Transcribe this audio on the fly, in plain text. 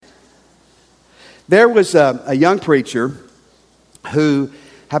There was a young preacher who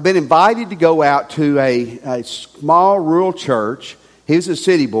had been invited to go out to a small rural church. He was a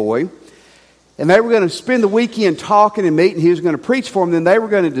city boy. And they were going to spend the weekend talking and meeting. He was going to preach for them. Then they were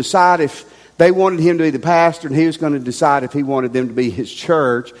going to decide if they wanted him to be the pastor, and he was going to decide if he wanted them to be his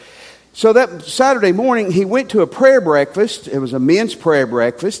church. So that Saturday morning, he went to a prayer breakfast. It was a men's prayer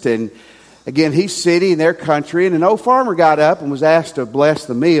breakfast. And again, he's city in their country. And an old farmer got up and was asked to bless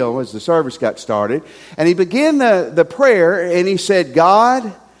the meal as the service got started. And he began the prayer, and he said,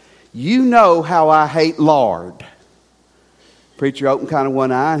 "God, you know how I hate lard." Preacher opened kind of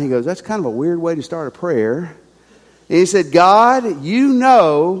one eye, and he goes, "That's kind of a weird way to start a prayer." And he said, "God, you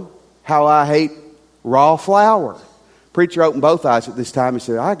know how I hate raw flour." Preacher opened both eyes at this time. He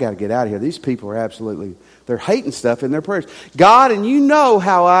said, "I got to get out of here. These people are they're hating stuff in their prayers. God, and you know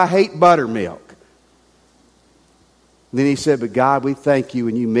how I hate buttermilk." Then he said, "But God, we thank you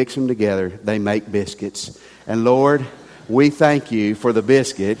when you mix them together, they make biscuits. And Lord, we thank you for the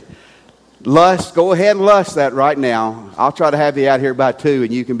biscuit. Go ahead and lust that right now. I'll try to have you out here by 2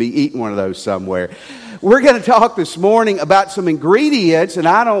 and you can be eating one of those somewhere." We're going to talk this morning about some ingredients, and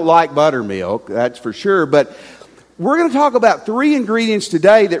I don't like buttermilk, that's for sure, but we're going to talk about 3 ingredients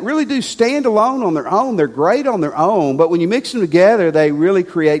today that really do stand alone on their own. They're great on their own, but when you mix them together, they really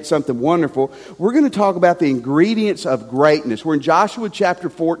create something wonderful. We're going to talk about the ingredients of greatness. We're in Joshua chapter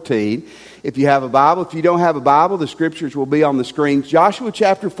 14. If you have a Bible, if you don't have a Bible, the scriptures will be on the screen. Joshua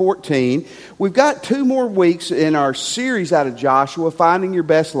chapter 14. We've got 2 more weeks in our series out of Joshua, Finding Your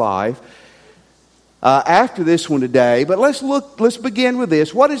Best Life, after this one today. But let's begin with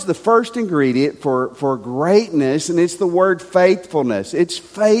this. What is the first ingredient for greatness? And it's the word faithfulness. It's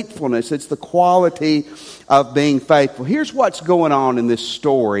faithfulness. It's the quality of being faithful. Here's what's going on in this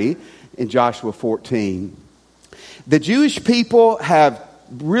story in Joshua 14. The Jewish people have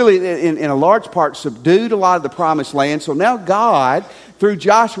really, in a large part, subdued a lot of the promised land. So now God, through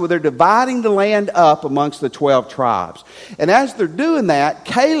Joshua, they're dividing the land up amongst the 12 tribes. And as they're doing that,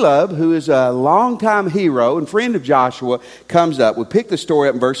 Caleb, who is a longtime hero and friend of Joshua, comes up. We pick the story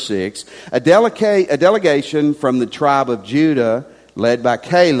up in verse 6. A delegation from the tribe of Judah, led by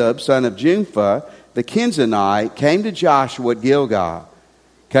Caleb, son of Jephthah, the Kenizzite, came to Joshua at Gilgal.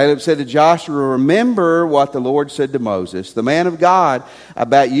 Caleb said to Joshua, "Remember what the Lord said to Moses, the man of God,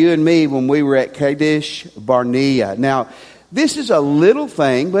 about you and me when we were at Kadesh Barnea." Now, this is a little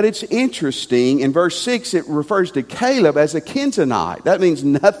thing, but it's interesting. In verse 6, it refers to Caleb as a Kenizzite. That means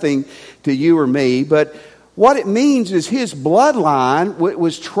nothing to you or me, but what it means is his bloodline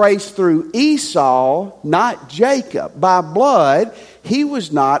was traced through Esau, not Jacob. By blood, he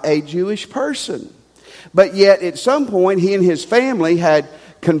was not a Jewish person. But yet, at some point, he and his family had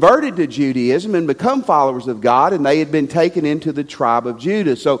converted to Judaism and become followers of God, and they had been taken into the tribe of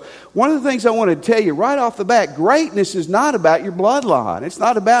Judah. So one of the things I want to tell you right off the bat, greatness is not about your bloodline. It's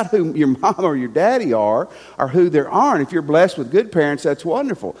not about who your mom or your daddy are or who they aren't. If you're blessed with good parents, that's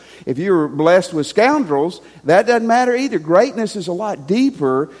wonderful. If you're blessed with scoundrels, that doesn't matter either. Greatness is a lot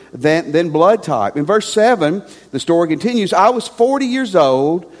deeper than blood type. In verse 7, the story continues, "I was 40 years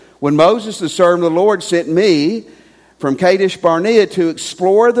old when Moses, the servant of the Lord, sent me from Kadesh Barnea to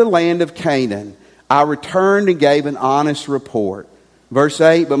explore the land of Canaan. I returned and gave an honest report." Verse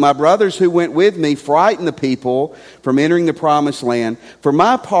 8, "But my brothers who went with me frightened the people from entering the promised land. For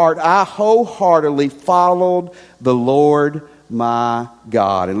my part, I wholeheartedly followed the Lord my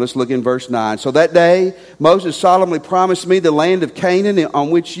God." And let's look in verse 9. "So that day Moses solemnly promised me the land of Canaan on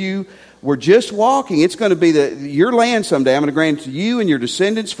which you were just walking. It's going to be your land someday. I'm going to grant it to you and your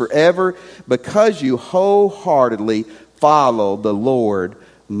descendants forever because you wholeheartedly follow the Lord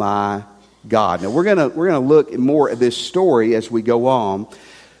my God." Now we're going to look more at this story as we go on.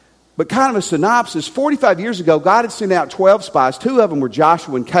 But kind of a synopsis, 45 years ago, God had sent out 12 spies. 2 of them were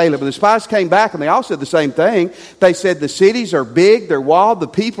Joshua and Caleb. And the spies came back and they all said the same thing. They said the cities are big, they're walled, the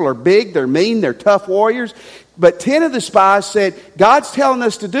people are big, they're mean, they're tough warriors. But 10 of the spies said, "God's telling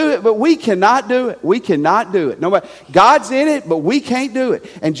us to do it, but we cannot do it. We cannot do it. No matter, God's in it, but we can't do it."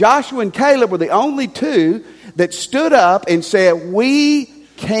 And Joshua and Caleb were the only 2 that stood up and said, "We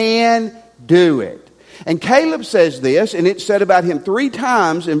can do it." And Caleb says this, and it's said about him 3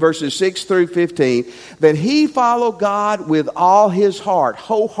 times in verses 6 through 15, that he followed God with all his heart,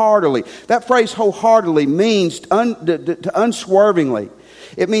 wholeheartedly. That phrase wholeheartedly means to unswervingly.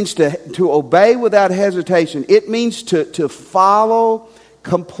 It means to obey without hesitation. It means to follow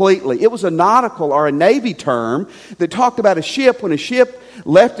completely. It was a nautical or a Navy term that talked about a ship. When a ship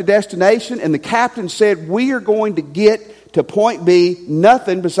left a destination and the captain said, "We are going to get to point B,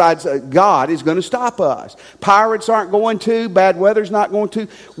 nothing besides God is going to stop us. Pirates aren't going to. Bad weather's not going to.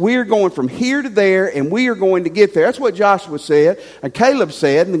 We're going from here to there, and we are going to get there. That's what Joshua said, and Caleb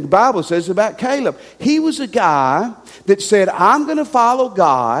said, and the Bible says about Caleb. He was a guy that said, I'm going to follow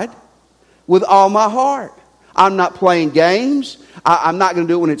God with all my heart. I'm not playing games. I'm not going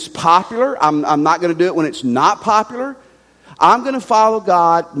to do it when it's popular. I'm not going to do it when it's not popular. I'm going to follow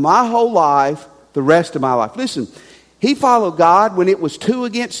God my whole life, the rest of my life. Listen, he followed God when it was 2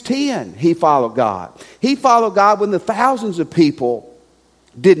 against 10. He followed God. He followed God when the thousands of people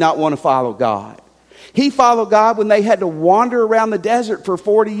did not want to follow God. He followed God when they had to wander around the desert for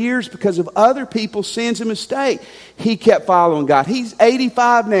 40 years because of other people's sins and mistakes. He kept following God. He's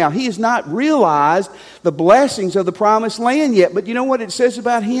 85 now. He has not realized the blessings of the promised land yet. But you know what it says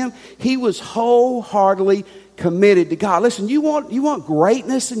about him? He was wholeheartedly committed to God. Listen, you want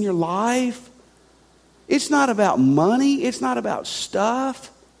greatness in your life? It's not about money. It's not about stuff.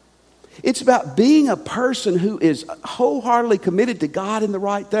 It's about being a person who is wholeheartedly committed to God and the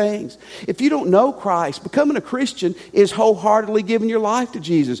right things. If you don't know Christ, becoming a Christian is wholeheartedly giving your life to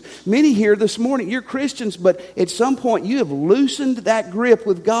Jesus. Many here this morning, you're Christians, but at some point you have loosened that grip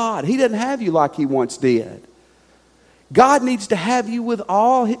with God. He doesn't have you like He once did. God needs to have you with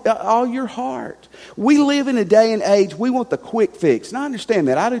all your heart. We live in a day and age, we want the quick fix. And I understand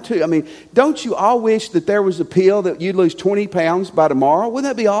that. I do too. I mean, don't you all wish that there was a pill that you'd lose 20 pounds by tomorrow? Wouldn't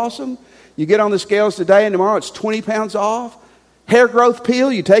that be awesome? You get on the scales today and tomorrow it's 20 pounds off. Hair growth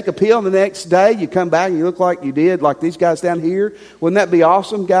pill, you take a pill and the next day you come back and you look like you did, like these guys down here. Wouldn't that be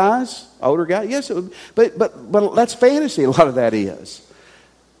awesome, guys? Older guys? Yes, it would. But that's fantasy, a lot of that is.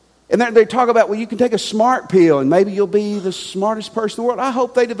 And they talk about, well, you can take a smart pill and maybe you'll be the smartest person in the world. I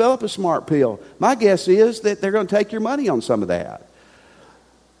hope they develop a smart pill. My guess is that they're going to take your money on some of that.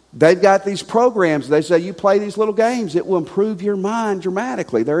 They've got these programs. They say you play these little games. It will improve your mind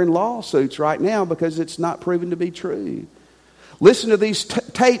dramatically. They're in lawsuits right now because it's not proven to be true. Listen to these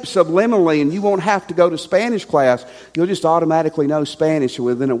tapes subliminally and you won't have to go to Spanish class. You'll just automatically know Spanish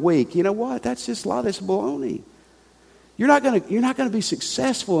within a week. You know what? That's just a lot of this baloney. You're not going to be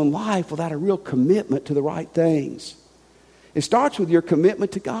successful in life without a real commitment to the right things. It starts with your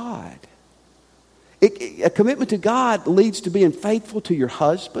commitment to God. A commitment to God leads to being faithful to your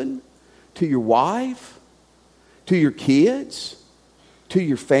husband, to your wife, to your kids, to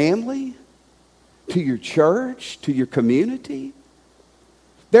your family, to your church, to your community.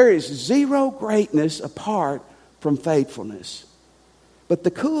 There is zero greatness apart from faithfulness. But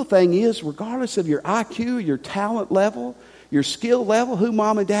the cool thing is, regardless of your IQ, your talent level, your skill level, who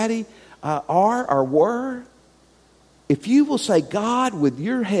mom and daddy are or were, if you will say, God, with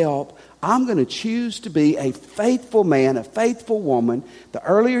your help, I'm going to choose to be a faithful man, a faithful woman. The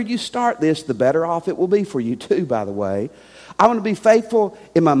earlier you start this, the better off it will be for you too, by the way. I want to be faithful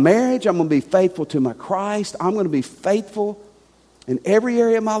in my marriage. I'm going to be faithful to my Christ. I'm going to be faithful in every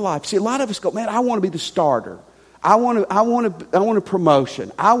area of my life. See, a lot of us go, man, I want to be the starter. I want a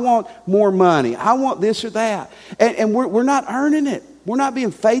promotion. I want more money. I want this or that. And we're not earning it. We're not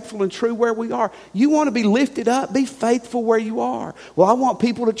being faithful and true where we are. You want to be lifted up? Be faithful where you are. Well, I want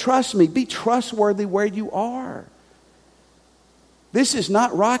people to trust me. Be trustworthy where you are. This is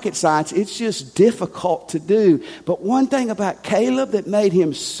not rocket science. It's just difficult to do. But one thing about Caleb that made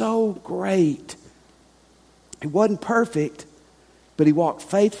him so great, he wasn't perfect, but he walked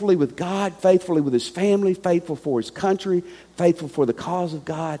faithfully with God, faithfully with his family, faithful for his country, faithful for the cause of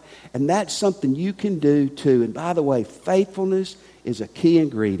God. And that's something you can do too. And by the way, faithfulness is a key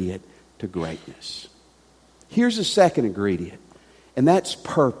ingredient to greatness. Here's a second ingredient, and that's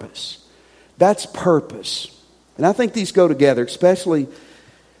purpose. That's purpose. And I think these go together, especially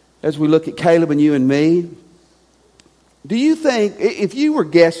as we look at Caleb and you and me. Do you think, if you were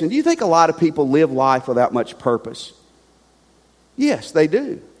guessing, do you think a lot of people live life without much purpose? Yes, they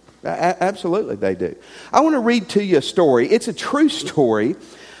do. Absolutely, they do. I want to read to you a story. It's a true story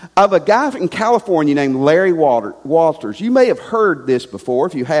of a guy in California named Larry Walters. You may have heard this before.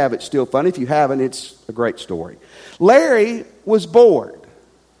 If you have, it's still funny. If you haven't, it's a great story. Larry was bored.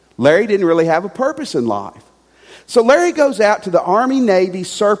 Larry didn't really have a purpose in life. So Larry goes out to the Army-Navy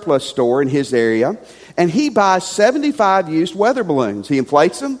surplus store in his area, and he buys 75 used weather balloons. He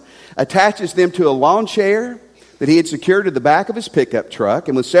inflates them, attaches them to a lawn chair that he had secured to the back of his pickup truck,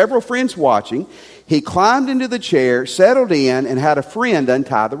 and with several friends watching, he climbed into the chair, settled in, and had a friend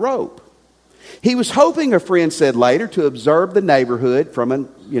untie the rope. He was hoping, a friend said later, to observe the neighborhood from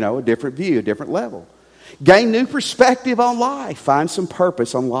a different view, a different level. Gain new perspective on life. Find some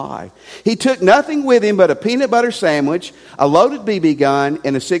purpose on life. He took nothing with him but a peanut butter sandwich, a loaded BB gun,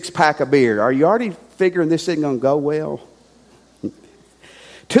 and a 6-pack of beer. Are you already figuring this isn't going to go well?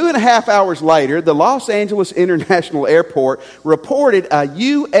 2.5 hours later, the Los Angeles International Airport reported a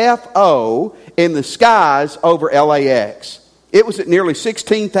UFO in the skies over LAX. It was at nearly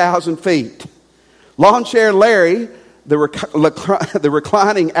 16,000 feet. Lawn Chair Larry, the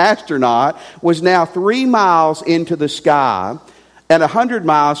reclining astronaut, was now 3 miles into the sky and 100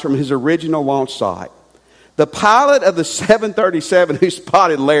 miles from his original launch site. The pilot of the 737 who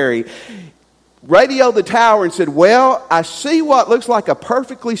spotted Larry radioed the tower and said, "Well, I see what looks like a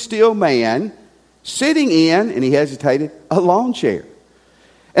perfectly still man sitting in," and he hesitated, "a lawn chair.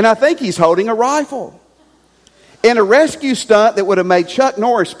 And I think he's holding a rifle." In a rescue stunt that would have made Chuck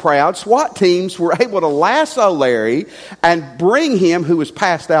Norris proud, SWAT teams were able to lasso Larry and bring him, who was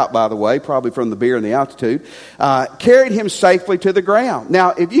passed out, by the way, probably from the beer and the altitude, carried him safely to the ground.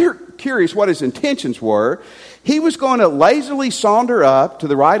 Now, if you're curious what his intentions were, he was going to lazily saunter up to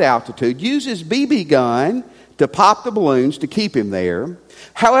the right altitude, use his BB gun to pop the balloons to keep him there.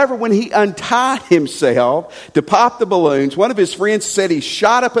 However, when he untied himself to pop the balloons, one of his friends said he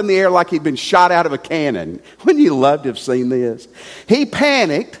shot up in the air like he'd been shot out of a cannon. Wouldn't you love to have seen this? He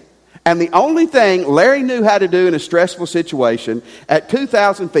panicked, and the only thing Larry knew how to do in a stressful situation at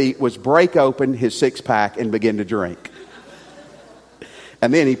 2,000 feet was break open his six-pack and begin to drink.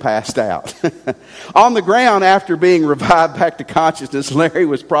 And then he passed out. On the ground, after being revived back to consciousness, Larry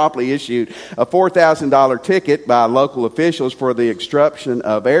was promptly issued a $4,000 ticket by local officials for the obstruction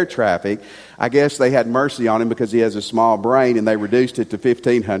of air traffic. I guess they had mercy on him because he has a small brain, and they reduced it to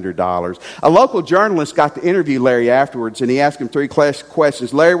 $1,500. A local journalist got to interview Larry afterwards, and he asked him 3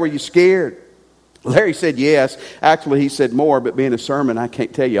 questions. "Larry, were you scared?" Larry said yes. Actually, he said more, but being a sermon, I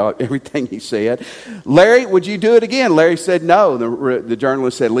can't tell you everything he said. "Larry, would you do it again?" Larry said no. The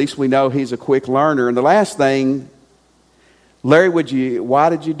journalist said, "At least we know he's a quick learner." And the last thing, "Larry, why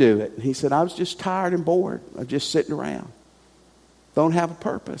did you do it?" He said, "I was just tired and bored of just sitting around. Don't have a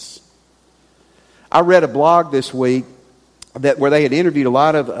purpose." I read a blog this week where they had interviewed a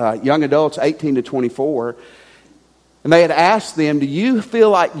lot of young adults, 18 to 24, and they had asked them, "Do you feel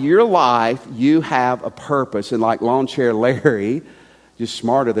like your life, you have a purpose?" And like Lawn Chair Larry, just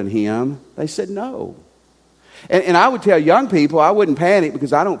smarter than him, they said no. And I would tell young people, I wouldn't panic,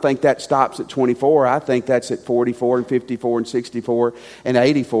 because I don't think that stops at 24. I think that's at 44 and 54 and 64 and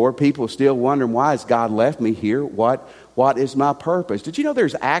 84. People still wondering, why has God left me here? What is my purpose? Did you know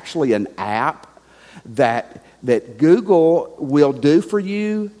there's actually an app that Google will do for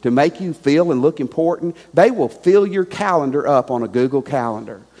you to make you feel and look important? They will fill your calendar up on a Google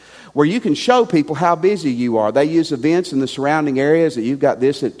Calendar, where you can show people how busy you are. They use events in the surrounding areas that you've got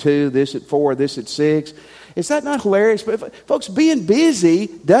this at 2, this at 4, this at 6. Is that not hilarious? But folks, being busy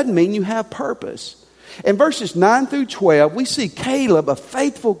doesn't mean you have purpose. In verses 9 through 12, we see Caleb, a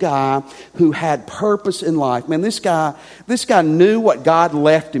faithful guy who had purpose in life. Man, this guy knew what God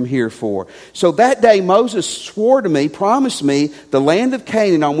left him here for. So that day Moses swore to me, promised me, the land of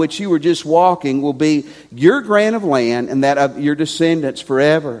Canaan on which you were just walking will be your grant of land and that of your descendants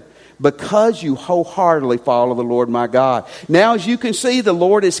forever, because you wholeheartedly follow the Lord my God. Now, as you can see, the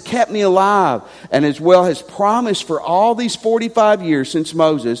Lord has kept me alive, and as well has promised for all these 45 years since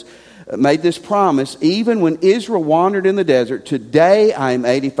Moses made this promise, even when Israel wandered in the desert. Today I am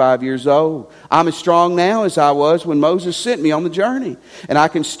 85 years old. I'm as strong now as I was when Moses sent me on the journey, and I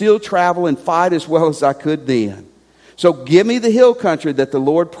can still travel and fight as well as I could then. So give me the hill country that the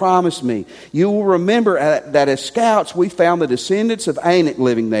Lord promised me. You will remember that as scouts we found the descendants of Anak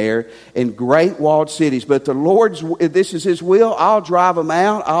living there in great walled cities. But if this is His will, I'll drive them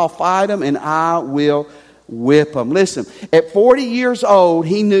out, I'll fight them, and I will whip them. Listen, at 40 years old,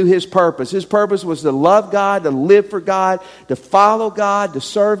 he knew his purpose. His purpose was to love God, to live for God, to follow God, to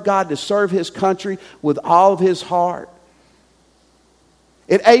serve His country with all of his heart.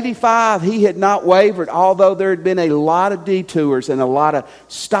 At 85, he had not wavered, although there had been a lot of detours and a lot of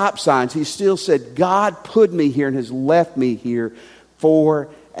stop signs. He still said, God put me here and has left me here for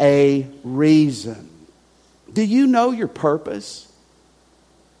a reason. Do you know your purpose?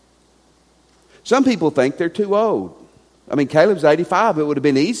 Some people think they're too old. I mean, Caleb's 85. It would have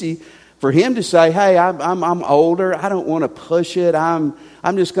been easy for him to say, hey, I'm older. I don't want to push it. I'm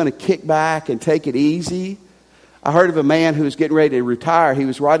just going to kick back and take it easy. I heard of a man who was getting ready to retire. He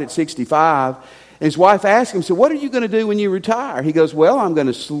was right at 65. And his wife asked him, so what are you going to do when you retire? He goes, well, I'm going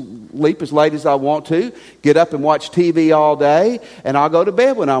to sleep as late as I want to, get up and watch TV all day, and I'll go to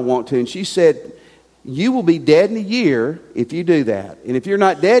bed when I want to. And she said, you will be dead in a year if you do that. And if you're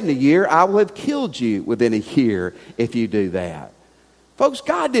not dead in a year, I will have killed you within a year if you do that. Folks,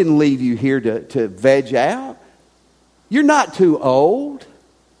 God didn't leave you here to veg out. You're not too old.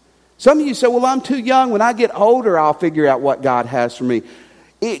 Some of you say, well, I'm too young. When I get older, I'll figure out what God has for me.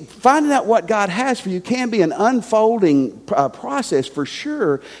 Finding out what God has for you can be an unfolding process for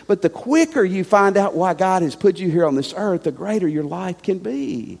sure, but the quicker you find out why God has put you here on this earth, the greater your life can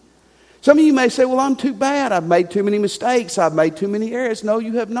be. Some of you may say, well, I'm too bad. I've made too many mistakes. I've made too many errors. No,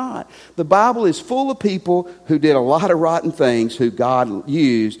 you have not. The Bible is full of people who did a lot of rotten things who God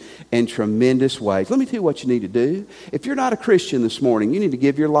used in tremendous ways. Let me tell you what you need to do. If you're not a Christian this morning, you need to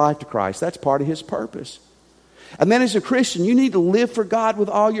give your life to Christ. That's part of His purpose. And then as a Christian, you need to live for God with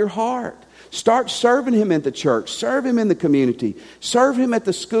all your heart. Start serving Him in the church. Serve Him in the community. Serve Him at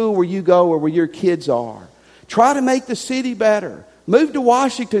the school where you go or where your kids are. Try to make the city better. Move to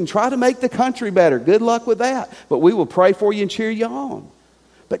Washington. Try to make the country better. Good luck with that. But we will pray for you and cheer you on.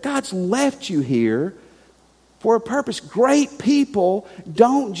 But God's left you here for a purpose. Great people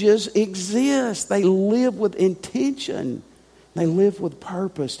don't just exist. They live with intention. They live with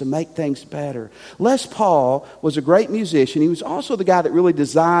purpose to make things better. Les Paul was a great musician. He was also the guy that really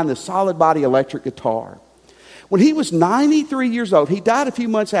designed the solid body electric guitar. When he was 93 years old, he died a few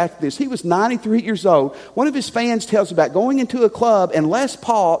months after this. He was 93 years old. One of his fans tells about going into a club and Les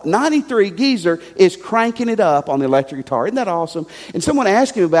Paul, 93 geezer, is cranking it up on the electric guitar. Isn't that awesome? And someone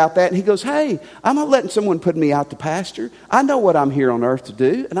asked him about that and he goes, hey, I'm not letting someone put me out to pasture. I know what I'm here on earth to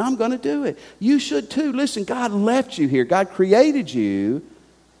do and I'm going to do it. You should too. Listen, God left you here. God created you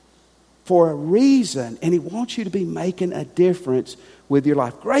for a reason and He wants you to be making a difference with your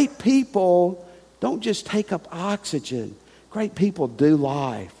life. Great people don't just take up oxygen. Great people do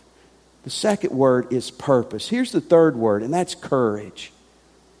life. The second word is purpose. Here's the third word, and that's courage.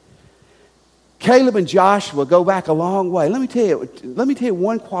 Caleb and Joshua go back a long way. Let me tell you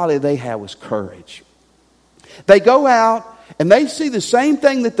one quality they had was courage. They go out and they see the same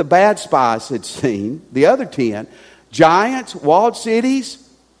thing that the bad spies had seen, the other 10, giants, walled cities,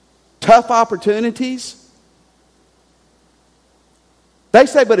 tough opportunities. They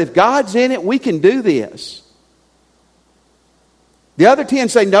say, but if God's in it, we can do this. The other 10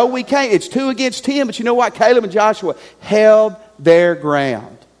 say, no, we can't. It's 2 against 10. But you know what? Caleb and Joshua held their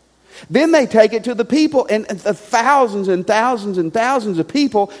ground. Then they take it to the people, and the thousands and thousands and thousands of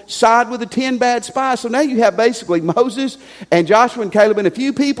people side with the 10 bad spies. So now you have basically Moses and Joshua and Caleb and a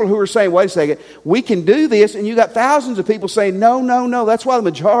few people who are saying, wait a second, we can do this. And you got thousands of people saying, no, no, no. That's why the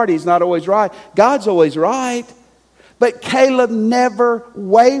majority is not always right. God's always right. But Caleb never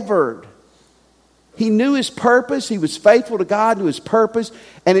wavered. He knew his purpose. He was faithful to God, to his purpose.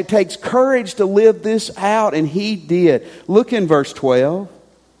 And it takes courage to live this out. And he did. Look in verse 12.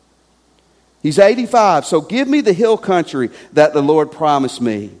 He's 85. So give me the hill country that the Lord promised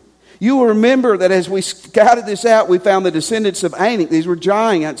me. You will remember that as we scouted this out, we found the descendants of Anak. These were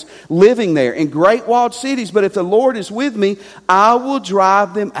giants living there in great walled cities. But if the Lord is with me, I will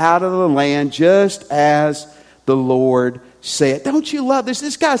drive them out of the land just as the Lord said. Don't you love this?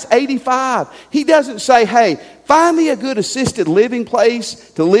 This guy's 85. He doesn't say, hey, find me a good assisted living place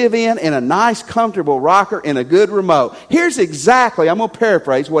to live in a nice, comfortable rocker and a good remote. Here's exactly, I'm going to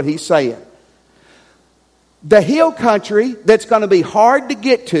paraphrase what he's saying. The hill country that's going to be hard to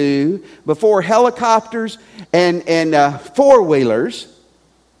get to before helicopters and four-wheelers.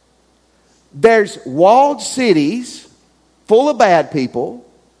 There's walled cities full of bad people.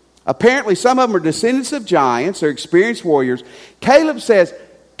 Apparently, some of them are descendants of giants. They're experienced warriors. Caleb says,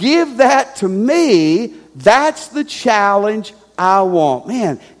 give that to me. That's the challenge I want.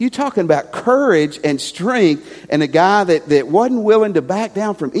 Man, you talking about courage and strength and a guy that wasn't willing to back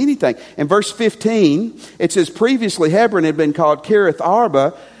down from anything. In verse 15, it says, previously Hebron had been called Kiriath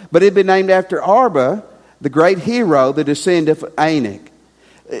Arba, but it had been named after Arba, the great hero, the descendant of Anak.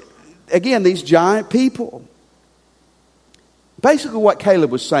 Again, these giant people. Basically what Caleb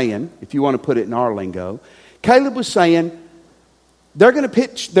was saying, if you want to put it in our lingo, Caleb was saying, they're going to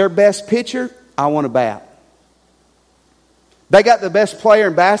pitch their best pitcher, I want to bat. They got the best player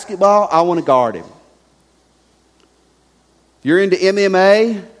in basketball, I want to guard him. If you're into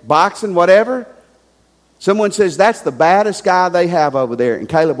MMA, boxing, whatever, someone says, that's the baddest guy they have over there. And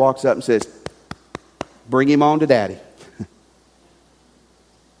Caleb walks up and says, bring him on to daddy.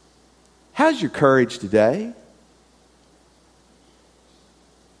 How's your courage today?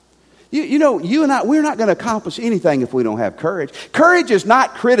 You know, you and I, we're not going to accomplish anything if we don't have courage. Courage is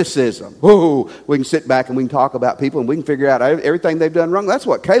not criticism. Whoa, we can sit back and we can talk about people and we can figure out everything they've done wrong. That's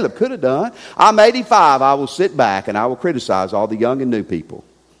what Caleb could have done. I'm 85. I will sit back and I will criticize all the young and new people.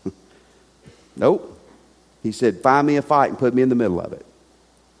 Nope. He said, find me a fight and put me in the middle of it.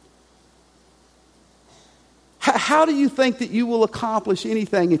 How do you think that you will accomplish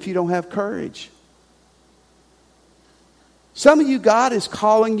anything if you don't have courage? Some of you, God is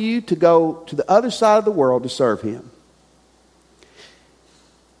calling you to go to the other side of the world to serve Him.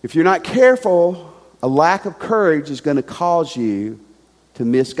 If you're not careful, a lack of courage is going to cause you to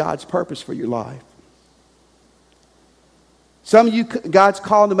miss God's purpose for your life. Some of you, God's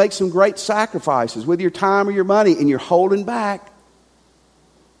calling to make some great sacrifices with your time or your money, and you're holding back.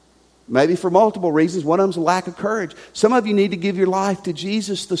 Maybe for multiple reasons. One of them is a lack of courage. Some of you need to give your life to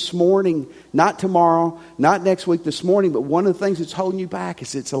Jesus this morning. Not tomorrow, not next week, this morning. But one of the things that's holding you back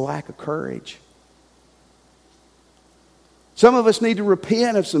is it's a lack of courage. Some of us need to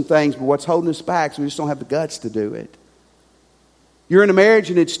repent of some things, but what's holding us back is we just don't have the guts to do it. You're in a marriage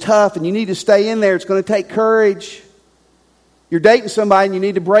and it's tough and you need to stay in there. It's going to take courage. You're dating somebody and you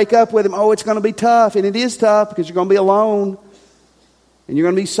need to break up with them. Oh, it's going to be tough. And it is tough because you're going to be alone. And you're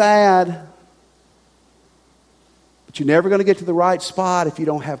going to be sad. But you're never going to get to the right spot if you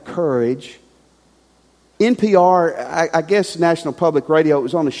don't have courage. NPR, I guess National Public Radio, it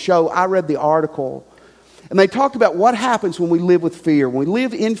was on a show. I read the article. And they talked about what happens when we live with fear. When we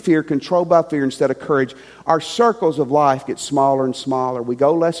live in fear, controlled by fear instead of courage, our circles of life get smaller and smaller. We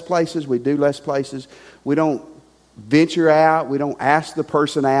go less places. We do less places. We don't venture out. We don't ask the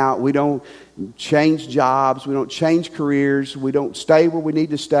person out. We don't change jobs. We don't change careers. We don't stay where we need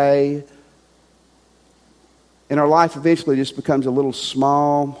to stay. And our life eventually just becomes a little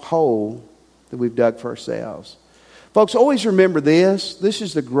small hole that we've dug for ourselves. Folks, always remember this. This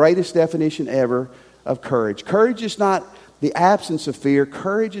is the greatest definition ever of courage. Courage is not the absence of fear.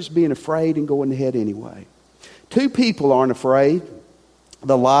 Courage is being afraid and going ahead anyway. Two people aren't afraid.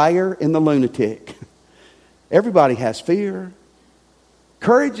 The liar and the lunatic. Everybody has fear.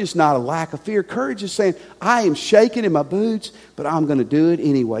 Courage is not a lack of fear. Courage is saying, I am shaking in my boots, but I'm going to do it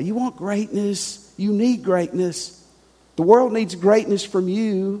anyway. You want greatness? You need greatness. The world needs greatness from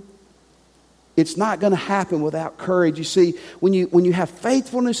you. It's not going to happen without courage. You see, when you have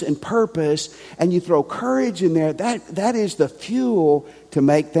faithfulness and purpose and you throw courage in there, that is the fuel to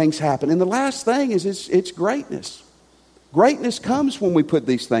make things happen. And the last thing is it's greatness. Greatness comes when we put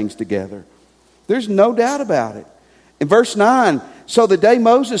these things together. There's no doubt about it. In verse 9, so the day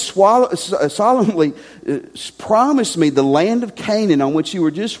Moses solemnly promised me the land of Canaan on which you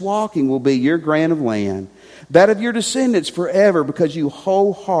were just walking will be your grant of land, that of your descendants forever, because you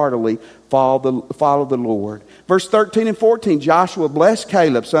wholeheartedly follow the Lord. Verse 13 and 14, Joshua blessed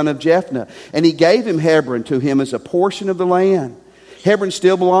Caleb, son of Jephunneh, and he gave him Hebron to him as a portion of the land. Hebron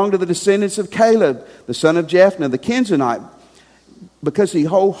still belonged to the descendants of Caleb, the son of Jephunneh, the Kenizzite, because he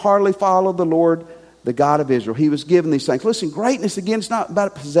wholeheartedly followed the Lord, the God of Israel. He was given these things. Listen, greatness, again, it's not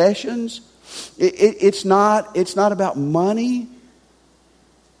about possessions. It's not about money.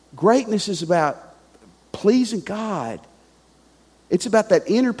 Greatness is about pleasing God. It's about that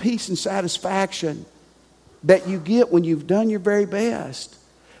inner peace and satisfaction that you get when you've done your very best.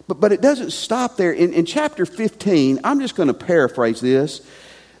 But it doesn't stop there. In chapter 15, I'm just going to paraphrase this,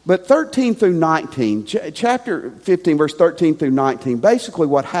 but 13 through 19, chapter 15, verse 13 through 19, basically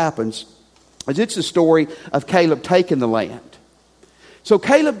what happens is it's the story of Caleb taking the land. So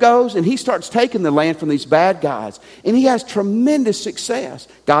Caleb goes and he starts taking the land from these bad guys. And he has tremendous success.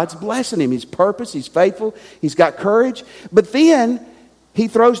 God's blessing him. He's purpose. He's faithful. He's got courage. But then he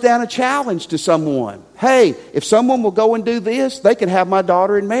throws down a challenge to someone. Hey, if someone will go and do this, they can have my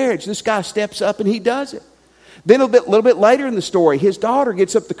daughter in marriage. This guy steps up and he does it. Then a little bit later in the story, his daughter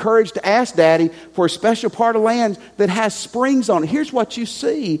gets up the courage to ask Daddy for a special part of land that has springs on it. Here's what you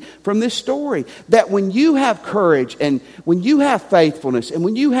see from this story. That when you have courage and when you have faithfulness and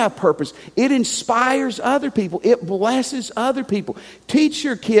when you have purpose, it inspires other people. It blesses other people. Teach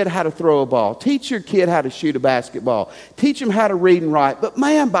your kid how to throw a ball. Teach your kid how to shoot a basketball. Teach them how to read and write. But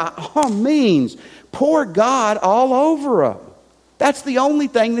man, by all means, pour God all over them. That's the only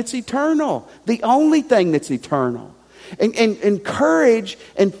thing that's eternal. The only thing that's eternal. And courage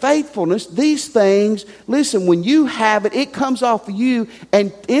and faithfulness, these things, listen, when you have it, it comes off of you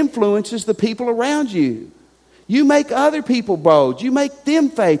and influences the people around you. You make other people bold. You make them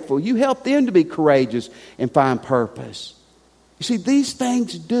faithful. You help them to be courageous and find purpose. You see, these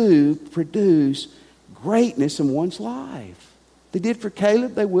things do produce greatness in one's life. They did for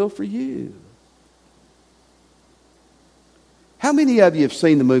Caleb, they will for you. How many of you have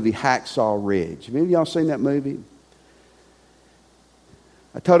seen the movie Hacksaw Ridge? Have any of y'all seen that movie?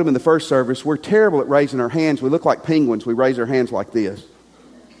 I told him in the first service, we're terrible at raising our hands. We look like penguins. We raise our hands like this.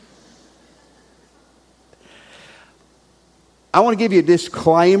 I want to give you a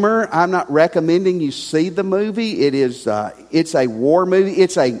disclaimer. I'm not recommending you see the movie. It's a war movie.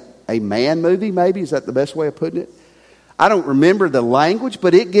 It's a man movie, maybe. Is that the best way of putting it? I don't remember the language,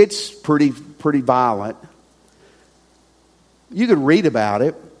 but it gets pretty violent. You could read about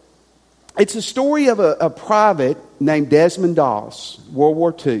it. It's a story of a private named Desmond Doss, World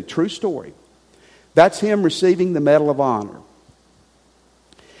War II. True story. That's him receiving the Medal of Honor.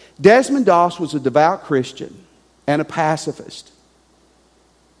 Desmond Doss was a devout Christian and a pacifist.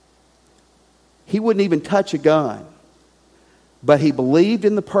 He wouldn't even touch a gun. But he believed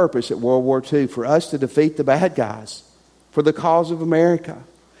in the purpose at World War II for us to defeat the bad guys for the cause of America.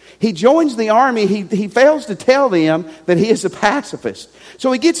 He joins the army. He fails to tell them that he is a pacifist.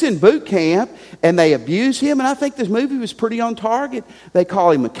 So he gets in boot camp and they abuse him. And I think this movie was pretty on target. They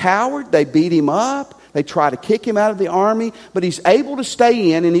call him a coward. They beat him up. They try to kick him out of the army. But he's able to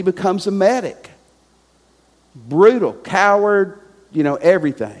stay in and he becomes a medic. Brutal, coward,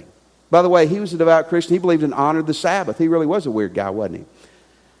 everything. By the way, he was a devout Christian. He believed in honor of the Sabbath. He really was a weird guy, wasn't he?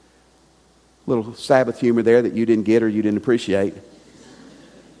 Little Sabbath humor there that you didn't get or you didn't appreciate.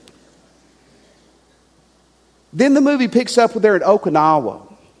 Then the movie picks up with there at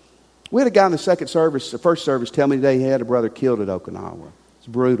Okinawa. We had a guy in the first service, tell me today he had a brother killed at Okinawa. It's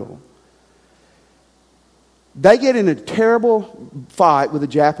brutal. They get in a terrible fight with the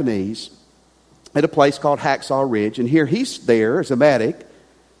Japanese at a place called Hacksaw Ridge. And here he's there as a medic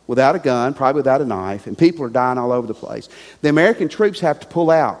without a gun, probably without a knife, and people are dying all over the place. The American troops have to pull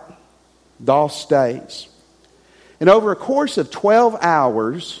out. Doss stays. And over a course of 12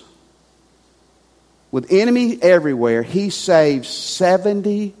 hours, with enemy everywhere, he saves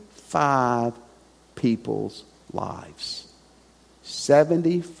 75 people's lives.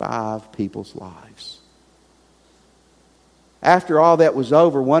 75 people's lives. After all that was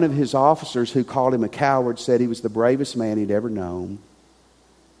over, one of his officers who called him a coward said he was the bravest man he'd ever known.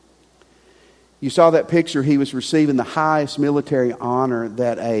 You saw that picture. He was receiving the highest military honor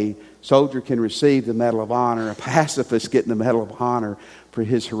that a soldier can receive, the Medal of Honor. A pacifist getting the Medal of Honor for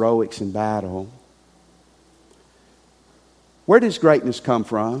his heroics in battle. Where does greatness come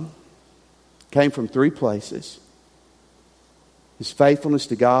from? It came from three places. His faithfulness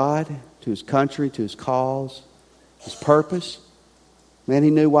to God, to his country, to his cause, his purpose. Man,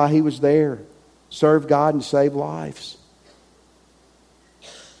 he knew why he was there. Serve God and save lives.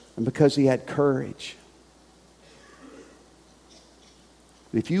 And because he had courage.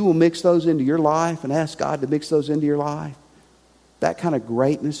 If you will mix those into your life and ask God to mix those into your life, that kind of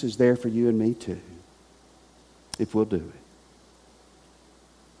greatness is there for you and me too. If we'll do it.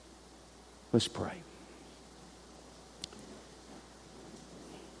 Let's pray.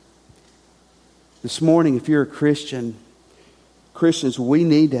 This morning, if you're a Christian, Christians, we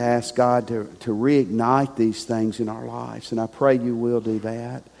need to ask God to reignite these things in our lives. And I pray you will do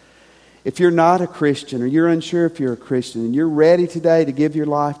that. If you're not a Christian or you're unsure if you're a Christian and you're ready today to give your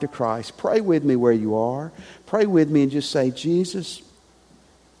life to Christ, pray with me where you are. Pray with me and just say, Jesus,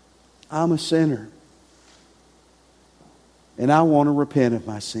 I'm a sinner. And I want to repent of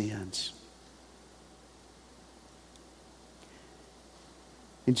my sins.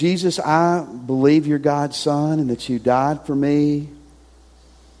 And Jesus, I believe you're God's Son and that you died for me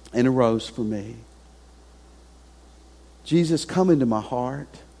and arose for me. Jesus, come into my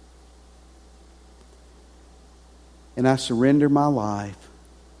heart. And I surrender my life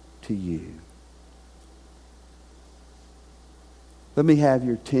to you. Let me have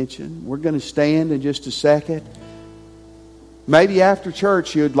your attention. We're going to stand in just a second. Maybe after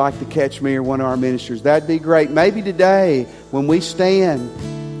church you'd like to catch me or one of our ministers. That'd be great. Maybe today when we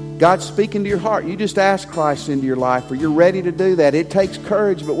stand, God's speaking to your heart. You just ask Christ into your life or you're ready to do that. It takes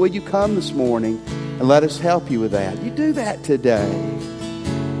courage, but will you come this morning and let us help you with that? You do that today.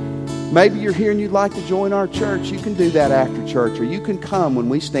 Maybe you're here and you'd like to join our church. You can do that after church, or you can come when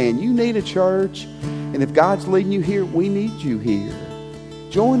we stand. You need a church, and if God's leading you here, we need you here.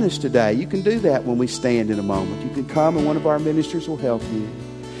 Join us today. You can do that when we stand in a moment. You can come and one of our ministers will help you.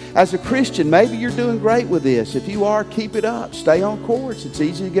 As a Christian, maybe you're doing great with this. If you are, keep it up. Stay on course. It's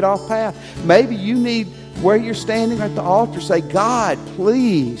easy to get off path. Maybe you need, where you're standing at the altar, say, God,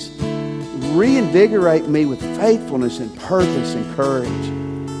 please reinvigorate me with faithfulness and purpose and courage.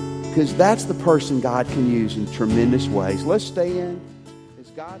 Because that's the person God can use in tremendous ways. Let's stand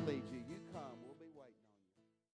as God leads.